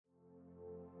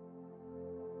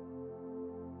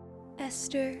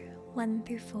Esther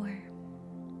 1-4.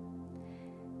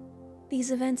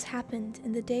 These events happened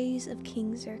in the days of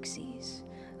King Xerxes,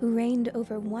 who reigned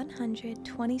over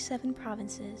 127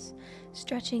 provinces,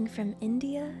 stretching from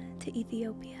India to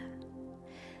Ethiopia.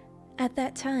 At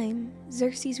that time,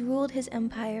 Xerxes ruled his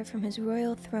empire from his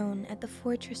royal throne at the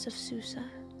fortress of Susa.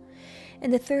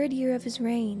 In the 3rd year of his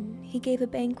reign, he gave a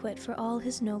banquet for all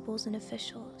his nobles and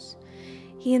officials.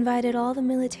 He invited all the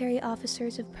military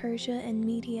officers of Persia and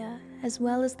Media, as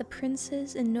well as the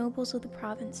princes and nobles of the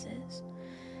provinces.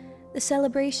 The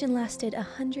celebration lasted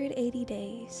 180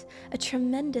 days, a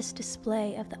tremendous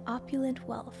display of the opulent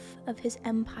wealth of his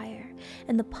empire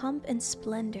and the pomp and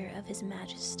splendor of his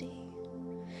majesty.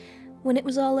 When it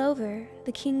was all over,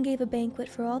 the king gave a banquet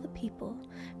for all the people,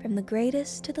 from the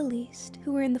greatest to the least,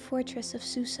 who were in the fortress of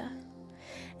Susa.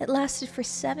 It lasted for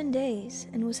 7 days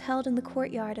and was held in the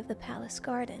courtyard of the palace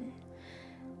garden.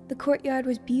 The courtyard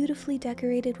was beautifully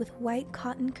decorated with white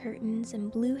cotton curtains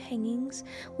and blue hangings,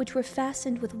 which were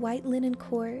fastened with white linen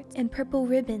cords and purple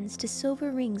ribbons to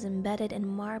silver rings embedded in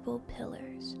marble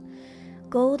pillars.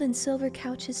 Gold and silver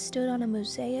couches stood on a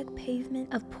mosaic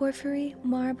pavement of porphyry,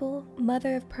 marble,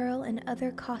 mother of pearl, and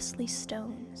other costly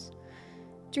stones.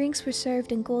 Drinks were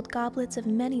served in gold goblets of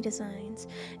many designs,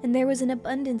 and there was an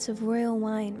abundance of royal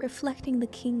wine reflecting the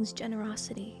king's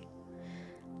generosity.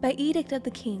 By edict of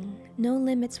the king, no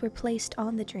limits were placed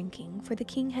on the drinking, for the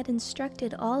king had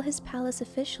instructed all his palace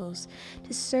officials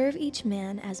to serve each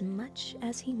man as much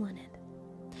as he wanted.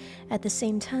 At the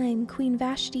same time, Queen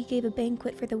Vashti gave a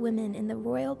banquet for the women in the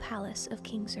royal palace of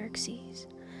King Xerxes.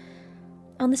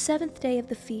 On the 7th day of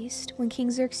the feast, when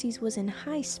King Xerxes was in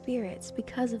high spirits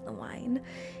because of the wine,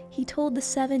 he told the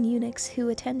 7 eunuchs who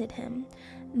attended him,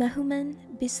 Mehuman,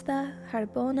 Biztha,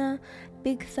 Harbona,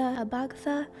 Bigtha,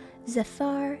 Abagtha,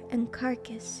 Zethar, and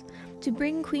Carkis, to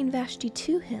bring Queen Vashti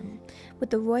to him with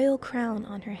the royal crown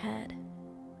on her head.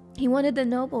 He wanted the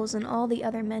nobles and all the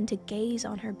other men to gaze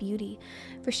on her beauty,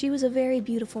 for she was a very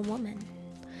beautiful woman.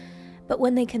 But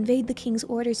when they conveyed the king's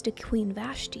orders to Queen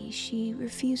Vashti, she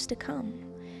refused to come.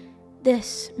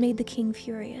 This made the king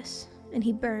furious, and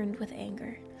he burned with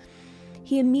anger.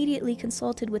 He immediately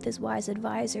consulted with his wise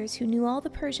advisors who knew all the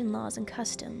Persian laws and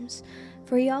customs,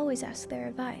 for he always asked their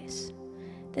advice.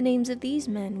 The names of these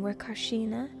men were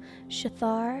Karshina,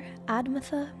 Shathar,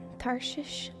 Admatha,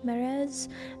 Tarshish, Merez,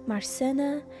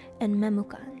 Marsena, and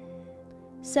Memucan,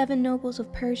 7 nobles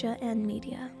of Persia and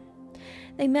Media.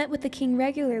 They met with the king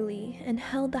regularly and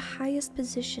held the highest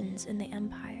positions in the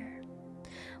empire.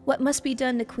 What must be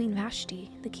done to Queen Vashti?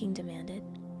 The king demanded.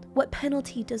 What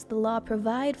penalty does the law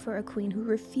provide for a queen who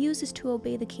refuses to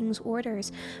obey the king's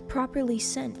orders properly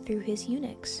sent through his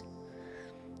eunuchs?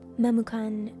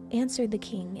 Memucan answered the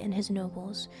king and his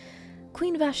nobles,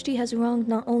 Queen Vashti has wronged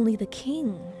not only the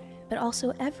king, but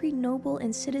also every noble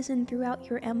and citizen throughout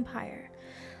your empire.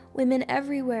 Women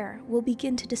everywhere will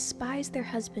begin to despise their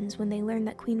husbands when they learn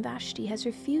that Queen Vashti has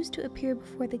refused to appear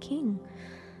before the king.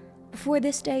 Before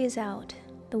this day is out,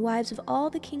 the wives of all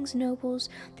the king's nobles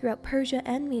throughout Persia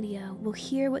and Media will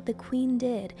hear what the queen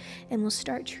did and will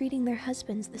start treating their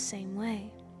husbands the same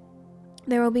way.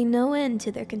 There will be no end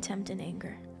to their contempt and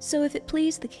anger. So if it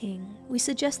please the king, we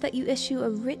suggest that you issue a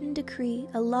written decree,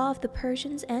 a law of the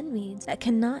Persians and Medes that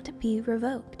cannot be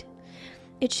revoked.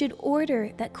 It should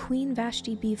order that Queen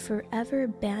Vashti be forever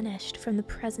banished from the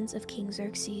presence of King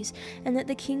Xerxes, and that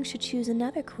the king should choose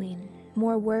another queen,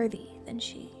 more worthy than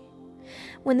she.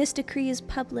 When this decree is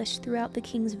published throughout the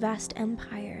king's vast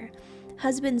empire,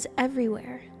 husbands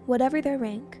everywhere, whatever their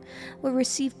rank, will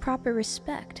receive proper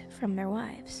respect from their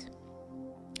wives.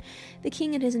 The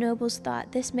king and his nobles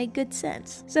thought this made good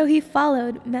sense, so he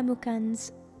followed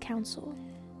Memucan's counsel.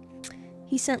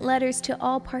 He sent letters to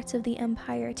all parts of the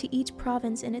empire, to each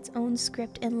province in its own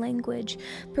script and language,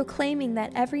 proclaiming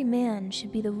that every man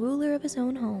should be the ruler of his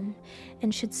own home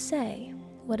and should say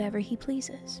whatever he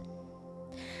pleases.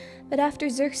 But after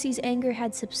Xerxes' anger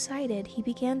had subsided, he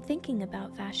began thinking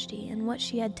about Vashti and what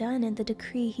she had done and the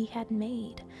decree he had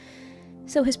made.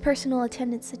 So his personal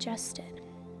attendant suggested,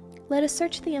 let us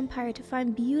search the empire to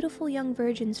find beautiful young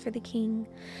virgins for the king.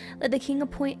 Let the king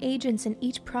appoint agents in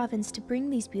each province to bring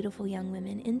these beautiful young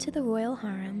women into the royal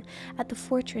harem at the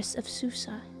fortress of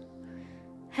Susa.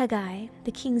 Haggai,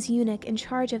 the king's eunuch in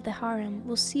charge of the harem,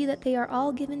 will see that they are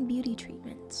all given beauty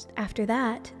treatments. After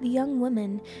that, the young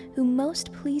woman who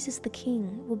most pleases the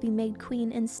king will be made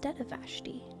queen instead of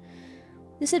Vashti.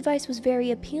 This advice was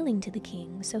very appealing to the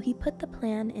king, so he put the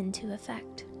plan into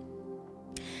effect.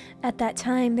 At that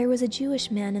time, there was a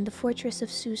Jewish man in the fortress of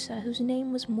Susa whose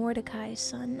name was Mordecai,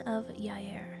 son of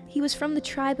Yair. He was from the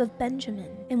tribe of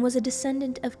Benjamin and was a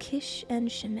descendant of Kish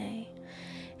and Shimei.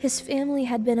 His family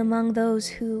had been among those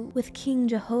who, with King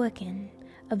Jehoiakim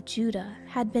of Judah,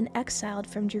 had been exiled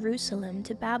from Jerusalem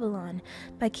to Babylon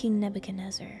by King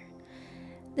Nebuchadnezzar.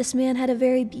 This man had a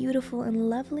very beautiful and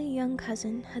lovely young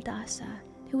cousin, Hadassah,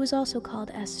 who was also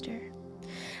called Esther.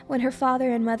 When her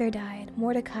father and mother died,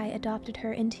 Mordecai adopted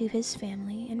her into his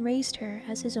family and raised her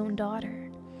as his own daughter.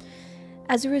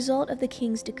 As a result of the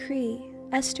king's decree,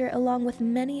 Esther, along with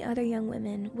many other young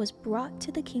women, was brought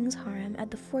to the king's harem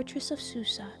at the fortress of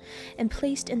Susa and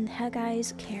placed in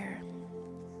Heggai's care.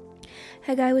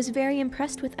 Heggai was very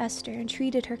impressed with Esther and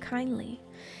treated her kindly.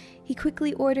 He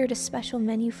quickly ordered a special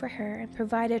menu for her and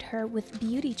provided her with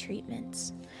beauty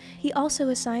treatments. He also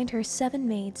assigned her 7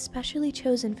 maids specially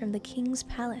chosen from the king's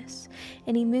palace,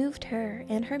 and he moved her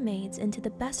and her maids into the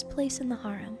best place in the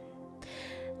harem.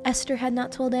 Esther had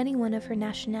not told anyone of her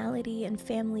nationality and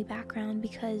family background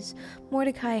because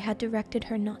Mordecai had directed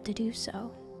her not to do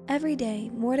so. Every day,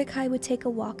 Mordecai would take a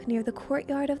walk near the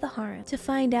courtyard of the harem to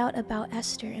find out about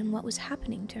Esther and what was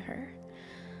happening to her.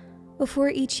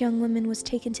 Before each young woman was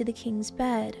taken to the king's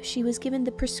bed, she was given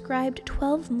the prescribed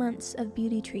 12 months of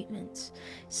beauty treatments,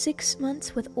 6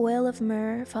 months with oil of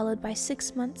myrrh, followed by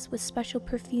 6 months with special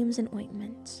perfumes and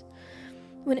ointments.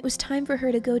 When it was time for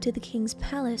her to go to the king's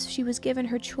palace, she was given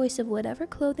her choice of whatever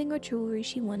clothing or jewelry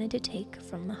she wanted to take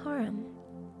from the harem.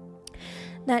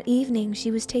 That evening, she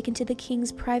was taken to the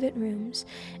king's private rooms,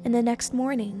 and the next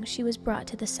morning, she was brought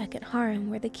to the second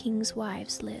harem where the king's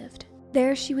wives lived.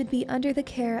 There she would be under the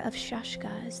care of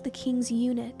Shashgaz, the king's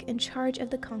eunuch in charge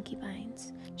of the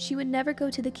concubines. She would never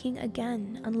go to the king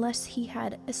again unless he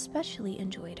had especially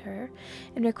enjoyed her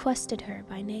and requested her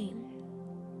by name.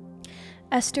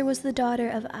 Esther was the daughter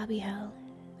of Abihail,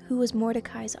 who was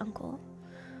Mordecai's uncle.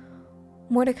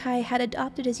 Mordecai had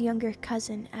adopted his younger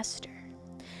cousin, Esther.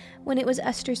 When it was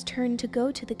Esther's turn to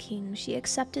go to the king, she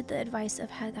accepted the advice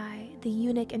of Heggai, the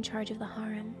eunuch in charge of the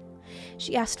harem.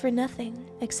 She asked for nothing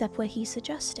except what he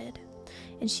suggested,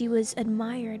 and she was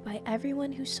admired by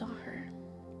everyone who saw her.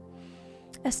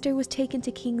 Esther was taken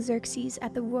to King Xerxes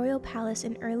at the royal palace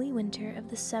in early winter of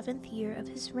the 7th year of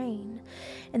his reign,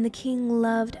 and the king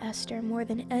loved Esther more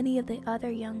than any of the other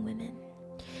young women.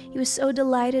 He was so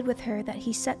delighted with her that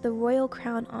he set the royal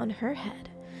crown on her head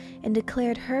and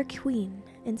declared her queen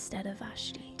instead of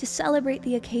Vashti. To celebrate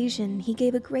the occasion, he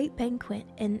gave a great banquet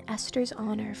in Esther's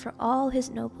honor for all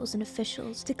his nobles and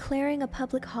officials, declaring a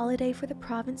public holiday for the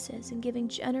provinces and giving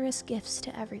generous gifts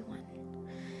to everyone.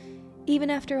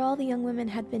 Even after all the young women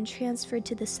had been transferred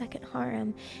to the second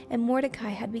harem and Mordecai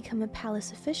had become a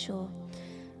palace official,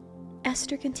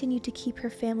 Esther continued to keep her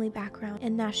family background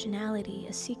and nationality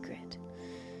a secret.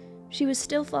 She was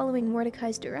still following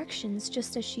Mordecai's directions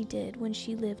just as she did when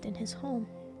she lived in his home.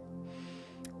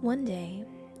 One day,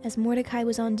 as Mordecai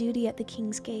was on duty at the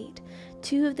king's gate,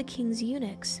 2 of the king's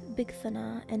eunuchs,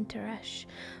 Bigthana and Teresh,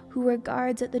 who were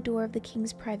guards at the door of the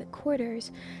king's private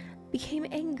quarters, became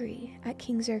angry at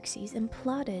King Xerxes and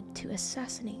plotted to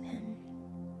assassinate him.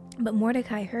 But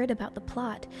Mordecai heard about the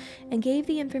plot and gave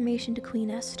the information to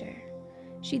Queen Esther.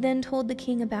 She then told the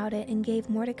king about it and gave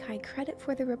Mordecai credit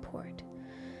for the report.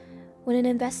 When an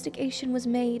investigation was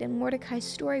made and Mordecai's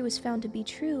story was found to be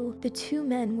true, the 2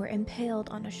 men were impaled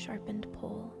on a sharpened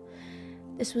pole.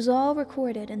 This was all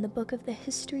recorded in the book of the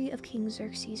history of King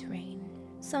Xerxes' reign.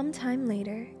 Some time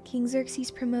later, King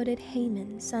Xerxes promoted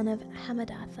Haman, son of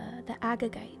Hammedatha, the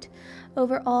Agagite,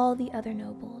 over all the other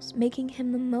nobles, making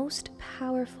him the most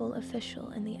powerful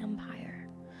official in the empire.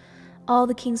 All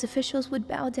the king's officials would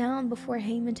bow down before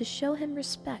Haman to show him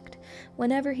respect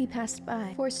whenever he passed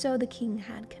by, for so the king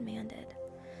had commanded.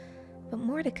 But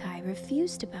Mordecai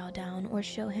refused to bow down or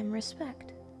show him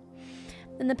respect.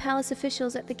 Then the palace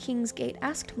officials at the king's gate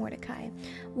asked Mordecai,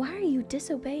 "Why are you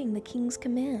disobeying the king's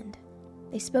command?"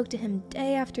 They spoke to him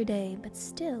day after day, but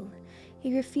still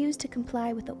he refused to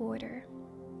comply with the order.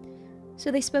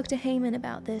 So they spoke to Haman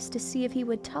about this to see if he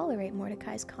would tolerate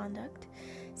Mordecai's conduct,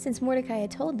 since Mordecai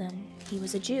had told them he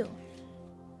was a Jew.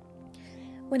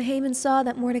 When Haman saw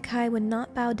that Mordecai would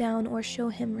not bow down or show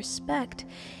him respect,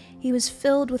 he was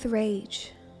filled with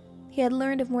rage. He had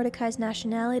learned of Mordecai's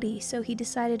nationality, so he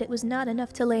decided it was not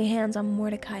enough to lay hands on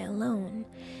Mordecai alone.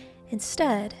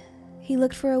 Instead, he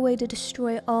looked for a way to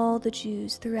destroy all the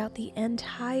Jews throughout the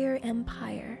entire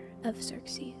empire of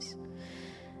Xerxes.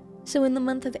 So in the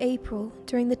month of April,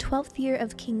 during the 12th year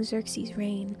of King Xerxes'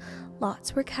 reign,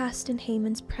 lots were cast in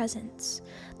Haman's presence.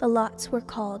 The lots were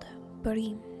called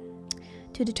Purim,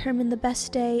 to determine the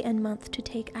best day and month to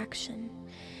take action.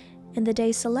 And the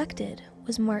day selected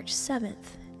was March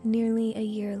 7th, nearly a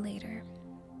year later.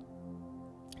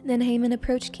 Then Haman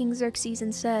approached King Xerxes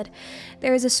and said,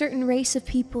 "There is a certain race of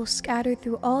people scattered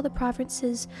through all the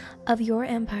provinces of your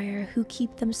empire who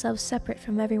keep themselves separate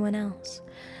from everyone else.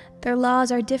 Their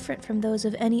laws are different from those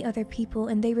of any other people,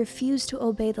 and they refuse to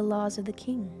obey the laws of the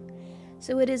king.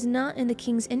 So it is not in the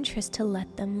king's interest to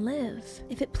let them live.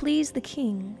 If it please the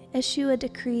king, issue a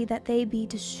decree that they be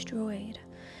destroyed.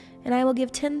 And I will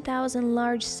give 10,000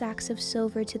 large sacks of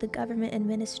silver to the government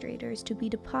administrators to be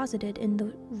deposited in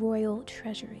the royal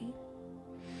treasury."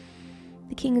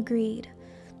 The king agreed,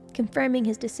 confirming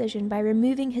his decision by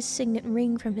removing his signet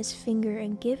ring from his finger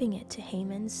and giving it to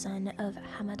Haman, son of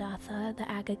Hammedatha the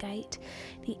Agagite,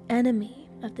 the enemy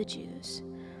of the Jews.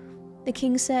 The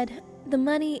king said, "The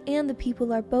money and the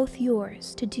people are both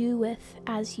yours to do with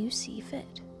as you see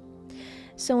fit."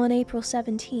 So on April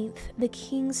 17th, the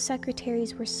king's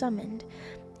secretaries were summoned,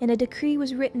 and a decree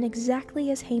was written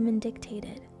exactly as Haman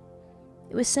dictated.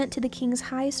 It was sent to the king's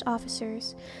highest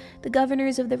officers, the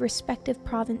governors of the respective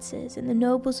provinces, and the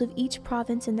nobles of each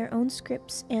province in their own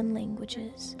scripts and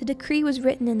languages. The decree was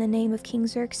written in the name of King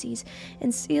Xerxes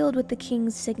and sealed with the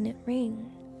king's signet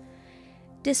ring.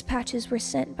 Dispatches were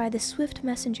sent by the swift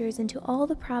messengers into all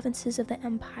the provinces of the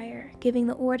empire, giving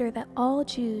the order that all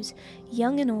Jews,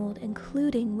 young and old,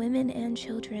 including women and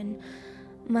children,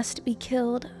 must be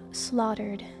killed,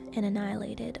 slaughtered, and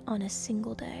annihilated on a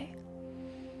single day.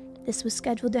 This was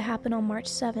scheduled to happen on March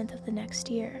 7th of the next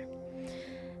year.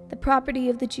 The property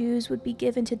of the Jews would be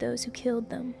given to those who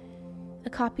killed them. A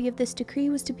copy of this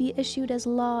decree was to be issued as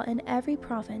law in every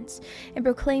province and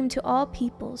proclaimed to all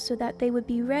peoples so that they would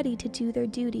be ready to do their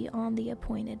duty on the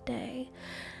appointed day.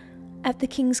 At the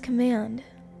king's command,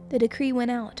 the decree went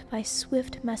out by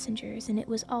swift messengers, and it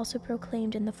was also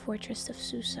proclaimed in the fortress of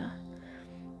Susa.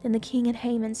 Then the king and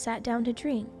Haman sat down to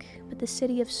drink, but the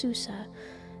city of Susa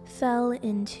fell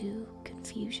into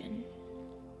confusion.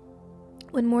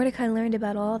 When Mordecai learned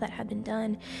about all that had been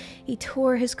done, he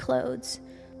tore his clothes,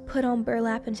 put on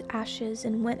burlap and ashes,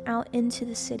 and went out into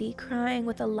the city, crying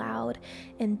with a loud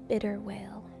and bitter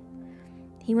wail.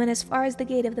 He went as far as the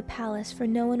gate of the palace, for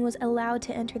no one was allowed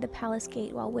to enter the palace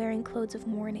gate while wearing clothes of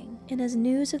mourning. And as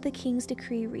news of the king's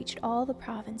decree reached all the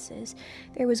provinces,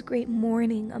 there was great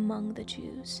mourning among the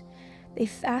Jews. They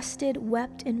fasted,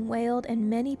 wept, and wailed, and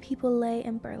many people lay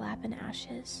in burlap and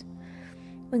ashes.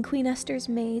 When Queen Esther's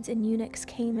maids and eunuchs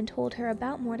came and told her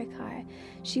about Mordecai,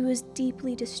 she was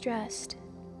deeply distressed.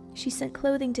 She sent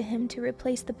clothing to him to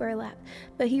replace the burlap,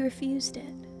 but he refused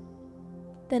it.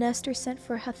 Then Esther sent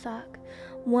for Hathach,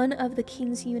 one of the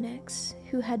king's eunuchs,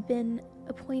 who had been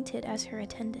appointed as her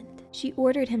attendant. She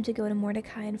ordered him to go to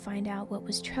Mordecai and find out what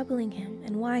was troubling him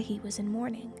and why he was in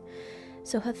mourning.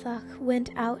 So Hathach went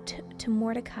out to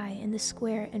Mordecai in the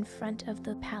square in front of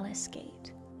the palace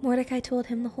gate. Mordecai told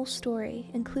him the whole story,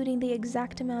 including the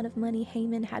exact amount of money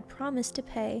Haman had promised to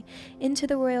pay into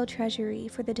the royal treasury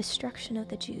for the destruction of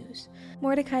the Jews.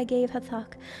 Mordecai gave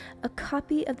Hathach a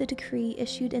copy of the decree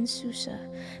issued in Susa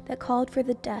that called for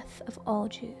the death of all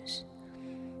Jews.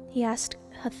 He asked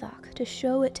Hathach to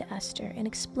show it to Esther and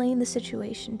explain the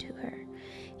situation to her.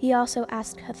 He also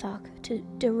asked Hathach to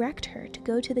direct her to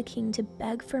go to the king to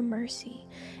beg for mercy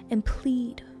and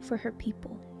plead for her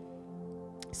people.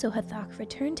 So Hathach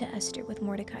returned to Esther with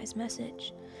Mordecai's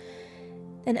message.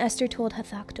 Then Esther told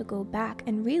Hathach to go back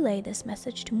and relay this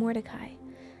message to Mordecai.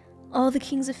 All the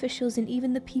king's officials and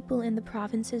even the people in the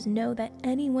provinces know that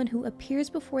anyone who appears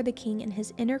before the king in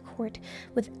his inner court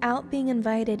without being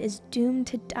invited is doomed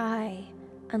to die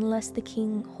unless the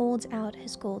king holds out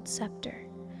his gold scepter.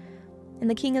 And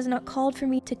the king has not called for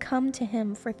me to come to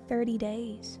him for 30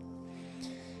 days.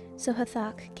 So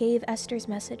Hathach gave Esther's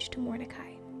message to Mordecai.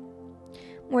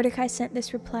 Mordecai sent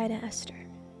this reply to Esther.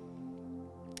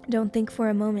 "Don't think for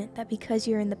a moment that because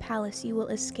you're in the palace you will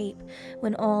escape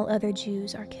when all other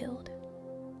Jews are killed.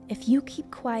 If you keep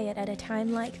quiet at a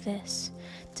time like this,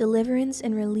 deliverance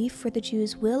and relief for the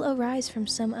Jews will arise from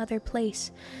some other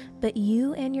place, but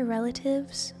you and your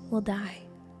relatives will die.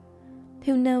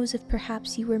 Who knows if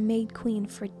perhaps you were made queen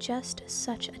for just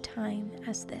such a time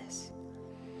as this."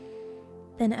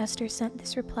 Then Esther sent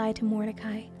this reply to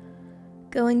Mordecai.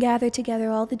 "Go and gather together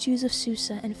all the Jews of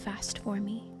Susa and fast for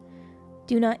me.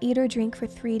 Do not eat or drink for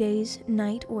 3 days,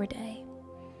 night or day.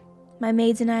 My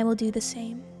maids and I will do the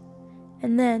same.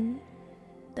 And then,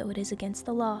 though it is against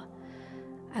the law,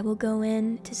 I will go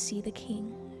in to see the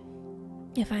king.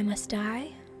 If I must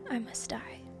die, I must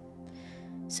die."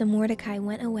 So Mordecai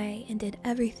went away and did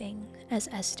everything as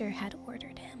Esther had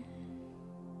ordered him.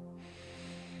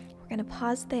 We're going to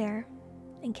pause there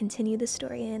and continue the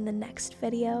story in the next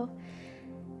video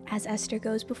as Esther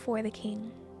goes before the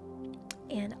king,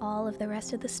 and all of the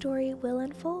rest of the story will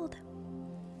unfold.